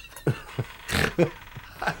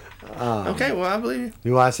 Okay, well, I believe you.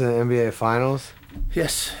 You watching the NBA Finals?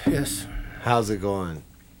 Yes. How's it going?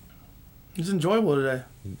 It's enjoyable today.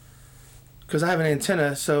 Because I have an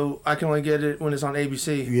antenna, so I can only get it when it's on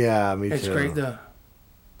ABC. Yeah, me It's too. great, though.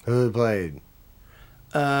 Who played?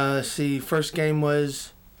 See, first game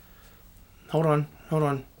was... Hold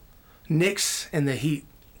on. Knicks and the Heat.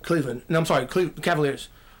 Cleveland. No, I'm sorry, Cavaliers.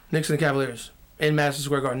 Knicks and the Cavaliers in Madison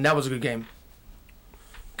Square Garden. That was a good game.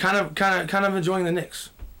 Kind of enjoying the Knicks.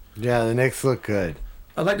 Yeah, the Knicks look good.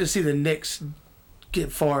 I'd like to see the Knicks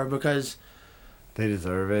get far because They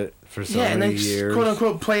deserve it for so and many they years. quote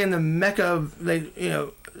unquote play in the mecca of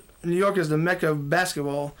New York is the mecca of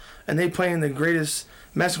basketball, and they play in the greatest.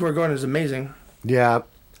 Madison Square Garden is amazing, Yeah.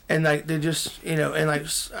 and like they just and like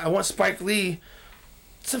I want Spike Lee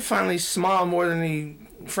to finally smile more than he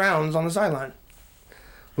frowns on the sideline.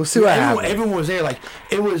 We'll see what happens. Everyone was there. Like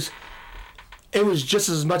it was just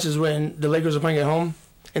as much as when the Lakers are playing at home,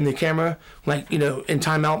 and the camera, like in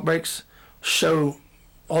timeout breaks, show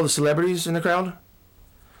all the celebrities in the crowd.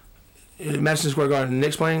 Madison Square Garden, the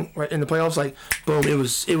Knicks playing right in the playoffs, like boom, it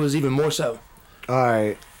was even more so. All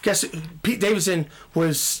right. Guess Pete Davidson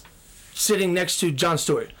was sitting next to Jon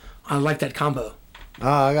Stewart. I like that combo, Oh,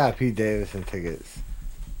 I got Pete Davidson tickets.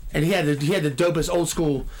 and he had the dopest old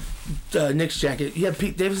school Knicks jacket. You have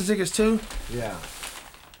Pete Davidson tickets too. Yeah.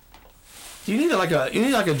 You need like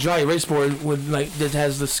a giant race board with like that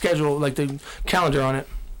has the schedule, like the calendar on it.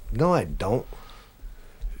 No, I don't.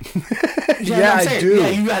 Yeah, I do. Yeah,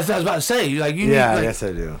 you guys. I was about to say, like you. Yeah, need, like, yes,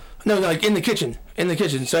 I do. No, like in the kitchen,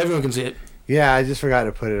 so everyone can see it. Yeah, I just forgot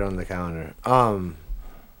to put it on the calendar.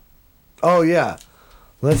 Oh yeah.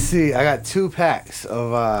 Let's see. I got 2 packs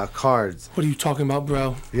of cards. What are you talking about,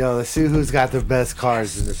 bro? Yo, let's see who's got the best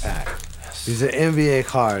cards in the pack. These are NBA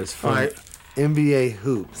cards from All right. NBA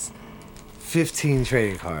Hoops. 15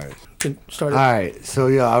 trading cards. Start All it. right, so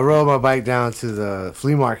yeah, I rode my bike down to the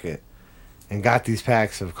flea market and got these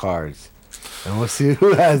packs of cards, and we'll see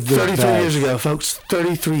who has the 33 best. years ago, folks.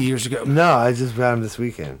 33 years ago. No, I just got them this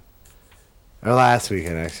weekend, or last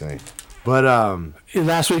weekend actually. But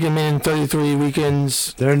Last weekend, man, 33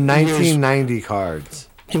 weekends. they're 1990 cards.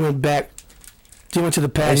 He went back. He went to the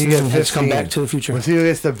And past you and get then has 15. come back to the future. We'll see who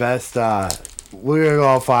gets the best. We're gonna go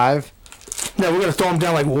all 5. No, we're gonna throw him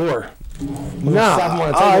down like war. No, Slap him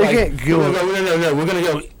on the oh, table, you can't go. No. We're gonna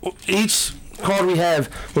go. Each card we have,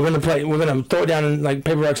 we're gonna play. We're gonna throw it down in like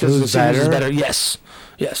paper, rock, scissors. Who's and see who's better? better?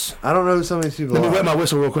 Yes. I don't know who some of these people Let me are. wet my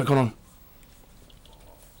whistle real quick. Hold on.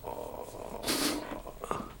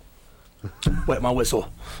 Wet my whistle.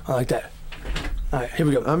 I like that. All right, here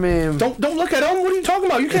we go. I mean, Don't look at them. What are you talking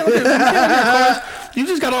about? You can't look at cards. You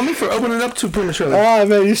just got on me for opening it up too prematurely. oh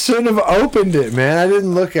man, you shouldn't have opened it, man. I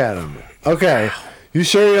didn't look at them. Okay, you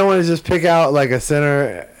sure you don't want to just pick out like a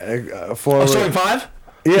center forward? Starting 5?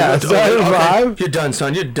 Yeah, starting Okay. 5. You're done,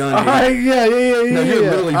 son. You're done. All Dude. right, yeah. No, you're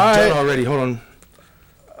literally All done right. already. Hold on.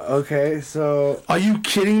 Okay, so Are you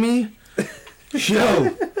kidding me?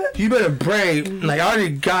 Yo, you better pray. Like I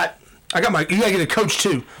got my. You gotta get a coach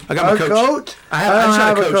too. I got my a coach? I don't just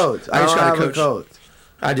got have a coach. I just don't got have a coach. a coach.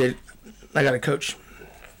 I did. I got a coach.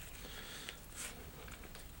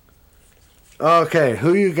 Okay,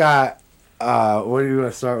 who you got? What are you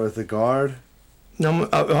gonna start with? The guard? No,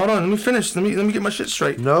 hold on. Let me finish. Let me get my shit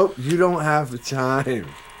straight. Nope, you don't have the time.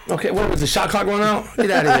 Okay, what was the shot clock going out?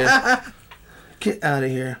 Get out of here. Get out of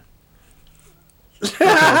here.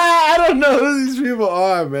 I don't know who these people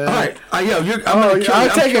are, man. All right, I'll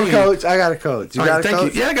take a coach. I got a coach. You All got right, a thank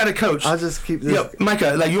coach? you. Yeah, I got a coach. I'll just keep this. Yo,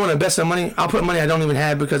 Micah, like you want to invest some money? I'll put money I don't even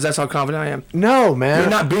have because that's how confident I am. No, man.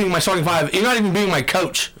 You're not being my starting 5. You're not even being my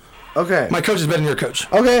coach. Okay. My coach is better than your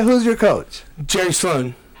coach. Okay, who's your coach? Jerry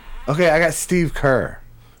Sloan. Okay, I got Steve Kerr.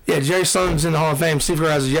 Yeah, Jerry Sloan's in the Hall of Fame. Steve Kerr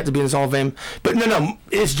has yet to be in the Hall of Fame. But no,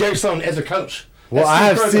 it's Jerry Sloan as a coach. Well, That's I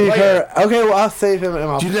have Kerr as a Steve player. Kerr. Okay, well, I'll save him in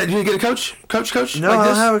my. Do you get a coach? Coach? No, like I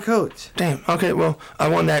this? don't have a coach. Damn. Okay, well, I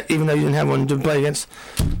won that even though you didn't have one to play against.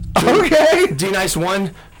 Okay. D Nice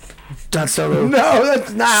won. Dot Solo. No,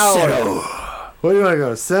 that's not how it Center. is. Where do you want to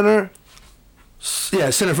go? Center? Yeah,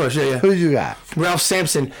 center first. Yeah. Who you got? Ralph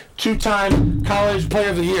Sampson, 2-time College Player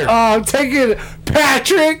of the Year. Oh, I'm taking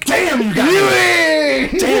Patrick. Damn, you got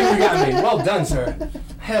Ewing. me. Damn, you got me. Well done, sir.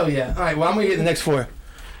 Hell yeah. All right, well, I'm going to get the next 4.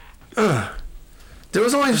 There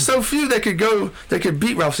was only so few that could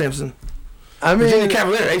beat Ralph Sampson. I mean, Virginia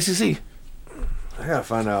Cavalier, ACC. I gotta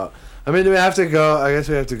find out. I mean, do we have to go? I guess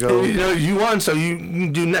we have to go. You know, you won, so you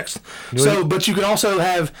can do next. So, but you can also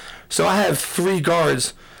have. So I have 3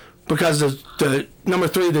 guards because the number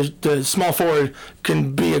 3, the small forward,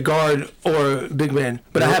 can be a guard or a big man.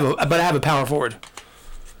 But I have a power forward.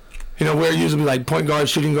 You know, where it usually be like point guard,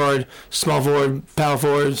 shooting guard, small forward, power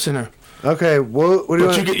forward, center. Okay, what do you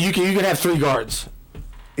But want? you can have 3 guards.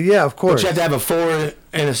 Yeah, of But course. you have to have a forward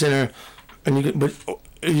and a center, but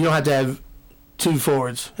you don't have to have 2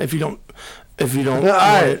 forwards if you don't. No,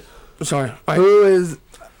 all right. Sorry. All right. Who is?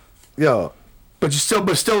 Yo, But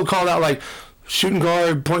still called out like shooting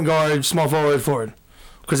guard, point guard, small forward.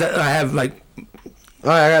 Because I have like all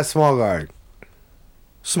right, I got small guard.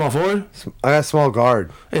 small forward. I got small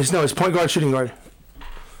guard. It's point guard, shooting guard.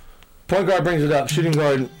 Point guard brings it up. Shooting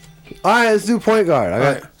guard. All right, let's do point guard. I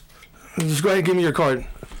All got. right. Just go ahead and give me your card.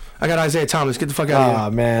 I got Isaiah Thomas. Get the fuck out Oh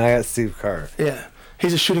of man, I got Steve Kerr. here. Yeah.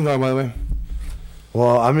 He's a shooting guard, by the way.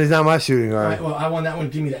 Well, I mean, he's not my shooting All guard. right, well, I won that one.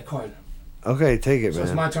 Give me that card. Okay, take it, So it's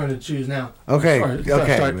man. my turn to choose now. Okay, Start.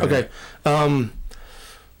 okay, man. Okay.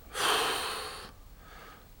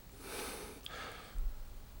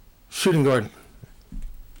 Shooting guard.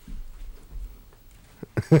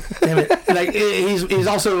 Damn it! Like he's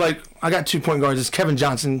also like I got 2 point guards. It's Kevin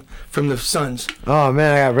Johnson from the Suns. Oh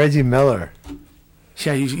man, I got Reggie Miller.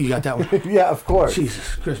 Yeah, you got that one. Yeah, of course.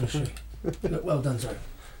 Jesus, Christmas tree. Well done, sir.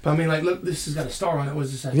 But I mean, like, look, this has got a star on it. What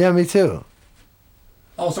does it say? Yeah, me too.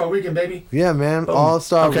 All-Star Weekend, baby. Yeah, man. Boom. All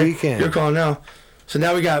Star Okay, Weekend. You're calling now. So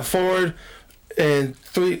now we got forward and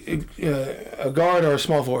 3, a guard or a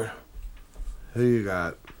small forward. Who you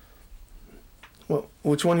got? Well,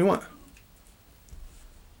 which one you want?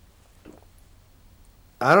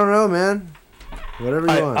 I don't know, man.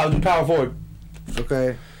 Whatever you want. I'll do power forward.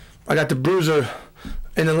 Okay. I got the bruiser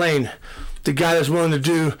in the lane. The guy that's willing to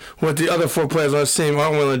do what the other 4 players on the team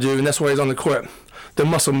aren't willing to do, and that's why he's on the court. The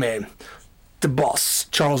muscle man. The boss,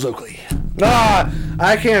 Charles Oakley. Ah,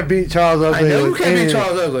 I can't beat Charles Oakley. I know you with can't beat anything.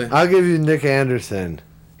 Charles Oakley. I'll give you Nick Anderson.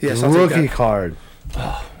 Yes, I'll take Rookie that. card.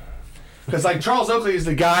 Because like Charles Oakley is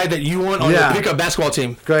the guy that you want on Yeah. your pickup basketball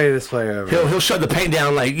team. Greatest player ever. He'll shut the paint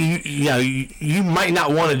down. Like you might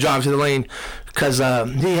not want to drive to the lane because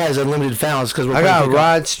he has unlimited fouls. Because I got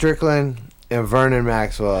Rod Strickland and Vernon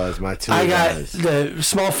Maxwell as my 2 I got guys. the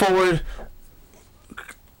small forward,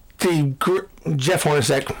 Jeff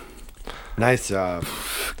Hornacek, Nice job.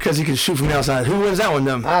 because he can shoot from the outside. Who wins that one,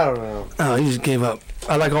 though? I don't know. Oh, he just gave up.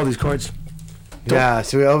 I like all these cards. Yeah,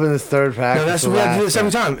 should we open this 3rd pack? No, that's the we have to do last this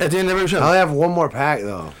every pack? time at the end of every I show. only have one more pack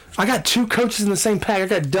though. I got 2 coaches in the same pack. I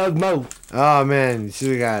got Doug Moe. Oh man, you should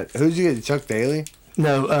have got. Who'd you get? Chuck Daly?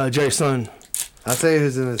 No, Jerry Sloan. I'll tell you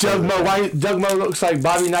who's in this. Doug other Moe. pack. Why? Doug Moe looks like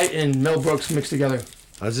Bobby Knight and Mel Brooks mixed together.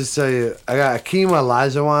 I'll just tell you. I got Akeem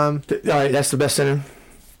Olajuwon, All right, that's the best center.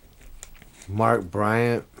 Mark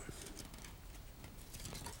Bryant,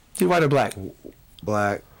 See white or black?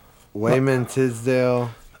 Black, Wayman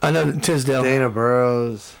Tisdale, I know Tisdale. Dana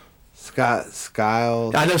Burrows, Scott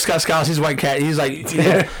Skiles, I know Scott Skiles. He's a white cat. He's like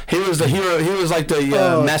he was the hero. He was like the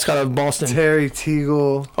Oh, mascot of Boston. Terry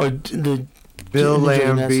Teagle, Or the Bill New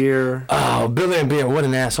Jersey Nets. Lambier. Oh, Bill Lambier, what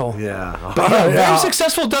an asshole. Yeah. But yeah, very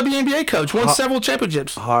successful WNBA coach. Won several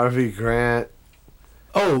championships. Harvey Grant.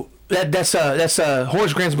 Oh, that's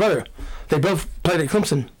Horace Grant's brother. They both played at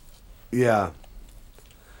Clemson. Yeah.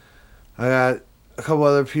 I got a couple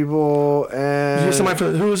other people Did you and get somebody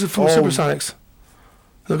from, who was it from Oh. Supersonics?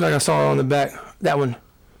 Looked like I saw it on the back. That one.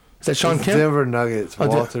 Is that Sean it's Kemp? Denver Nuggets. Oh,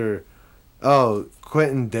 Walter. Oh,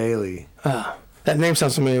 Quentin Daly. That name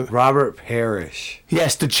sounds familiar. Robert Parrish.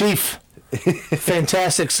 Yes, the Chief.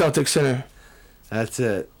 Fantastic Celtics center. That's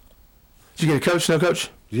it. Did you get a coach? No coach?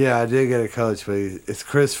 Yeah, I did get a coach, but it's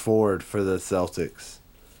Chris Ford for the Celtics.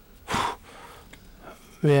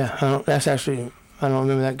 Yeah, I don't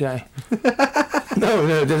remember that guy.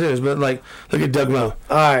 no, this is, but like, look at Doug Moe.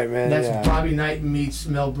 All right, man. That's yeah. Bobby Knight meets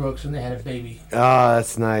Mel Brooks when they had a baby. Oh,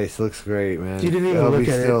 that's nice. Looks great, man. You didn't even LB look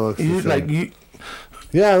at still it. looks the You, same. like you,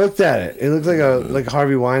 Yeah, I looked at it. It looks like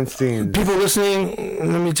Harvey Weinstein. people listening,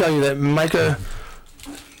 let me tell you that Micah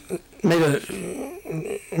made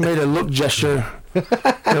a look gesture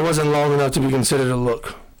that wasn't long enough to be considered a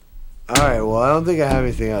look. All right, well, I don't think I have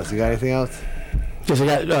anything else. You got anything else? Just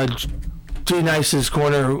I got G Nice's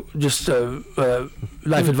corner, just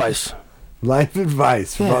life advice. Life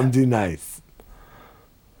advice Yeah. from Do Nice.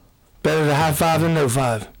 Better to high five than no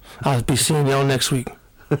five. I'll be seeing y'all next week.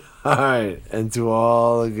 All right, and to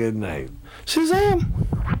all a good night. Shazam!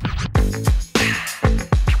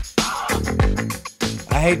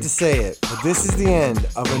 I hate to say it, but this is the end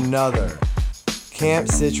of another Camp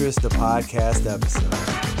Citrus, the podcast episode.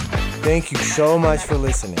 Thank you so much for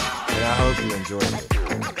listening, and I hope you enjoyed it.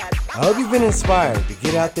 I hope you've been inspired to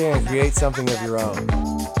get out there and create something of your own.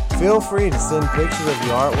 Feel free to send pictures of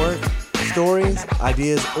your artwork, stories,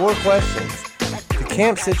 ideas, or questions to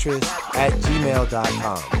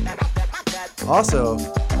campcitrus@gmail.com. Also,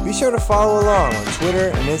 Be sure to follow along on Twitter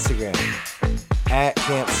and Instagram at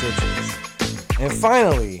Camp Citrus. And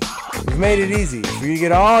finally, we've made it easy for you to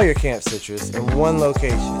get all your Camp Citrus in one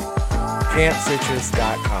location,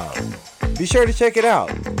 campcitrus.com. Be sure to check it out.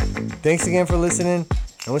 Thanks again for listening,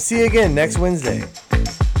 and we'll see you again next Wednesday.